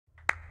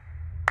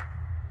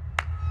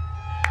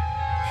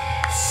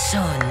So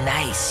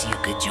nice you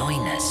could join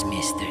us,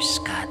 Mr.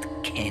 Scott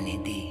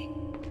Kennedy.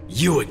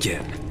 You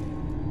again.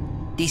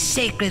 The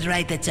sacred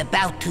rite that's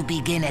about to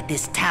begin at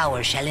this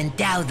tower shall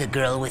endow the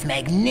girl with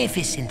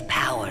magnificent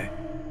power.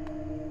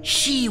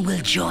 She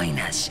will join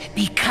us,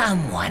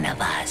 become one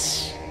of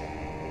us.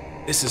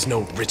 This is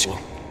no ritual.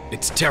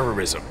 It's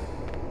terrorism.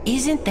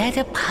 Isn't that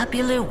a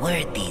popular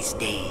word these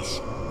days?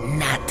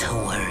 Not to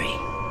worry.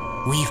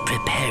 We've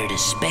prepared a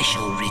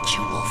special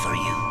ritual for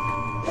you.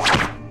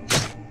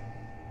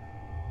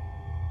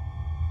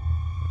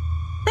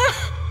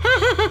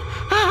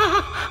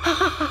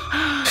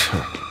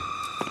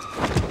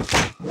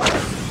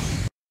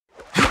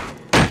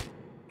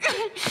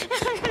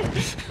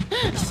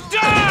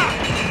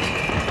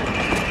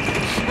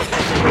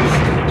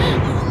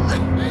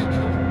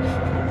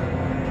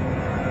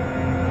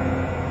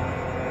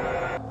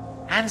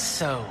 And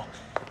so,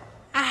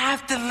 I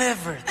have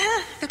delivered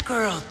the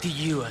girl to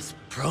you as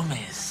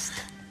promised.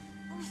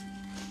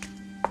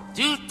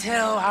 Do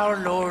tell our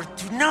Lord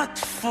to not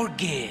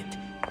forget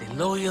the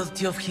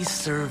loyalty of his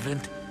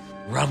servant,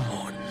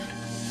 Ramon.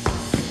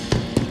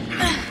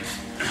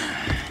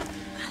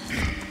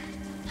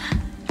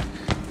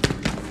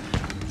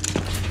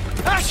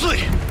 Ashley!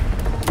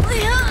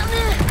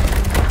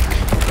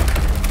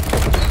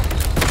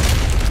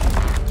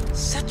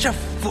 Such a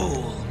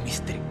fool,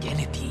 Mr.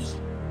 Kennedy.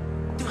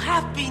 To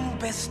have been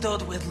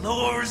bestowed with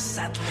Lord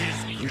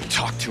Sattler's... You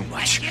talk too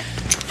much.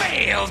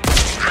 Failed!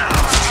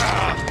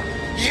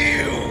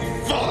 You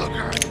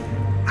vulgar,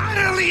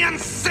 utterly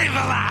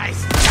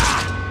uncivilized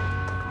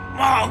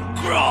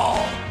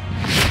mongrel!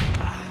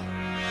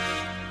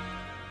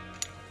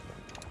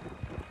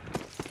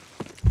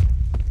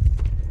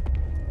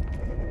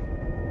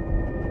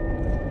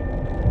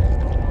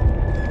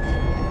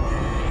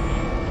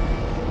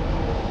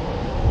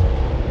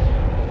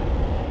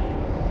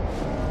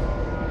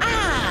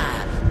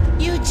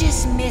 You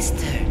just missed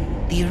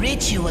her. The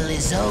ritual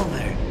is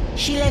over.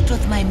 She left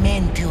with my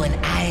men to an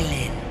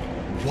island.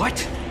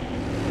 What?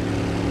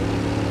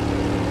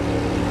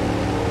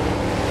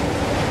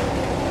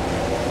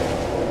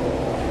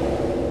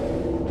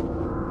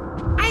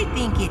 I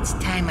think it's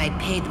time I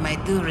paid my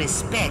due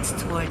respects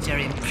towards your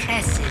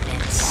impressive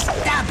and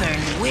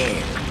stubborn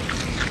will.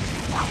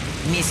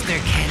 Mr.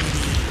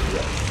 Kennedy,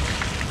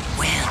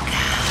 welcome.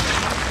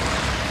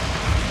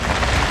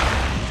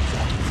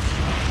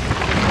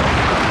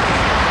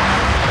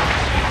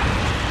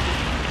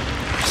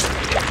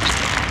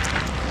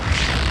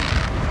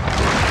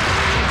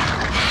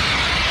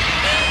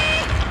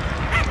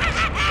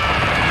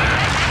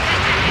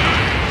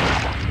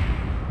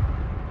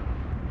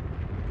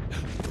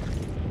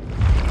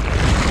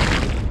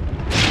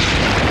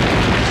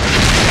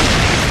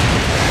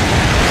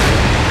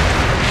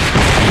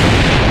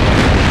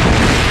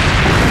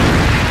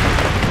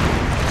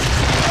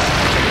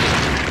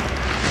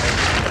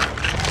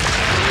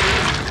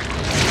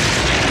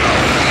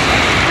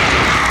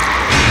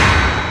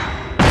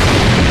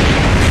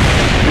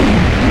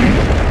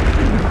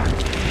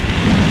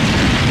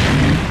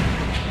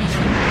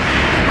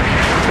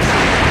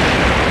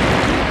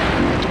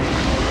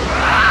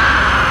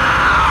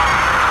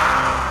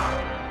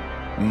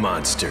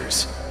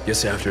 Monsters.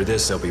 Guess after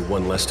this, there'll be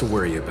one less to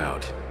worry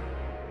about.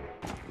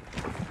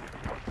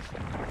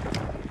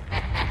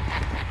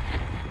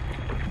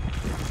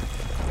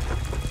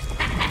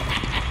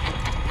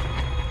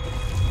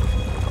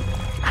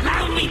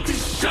 Allow me to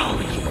show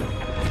you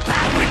the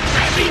power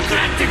I've been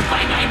granted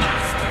by my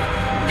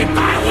master. The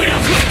power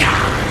of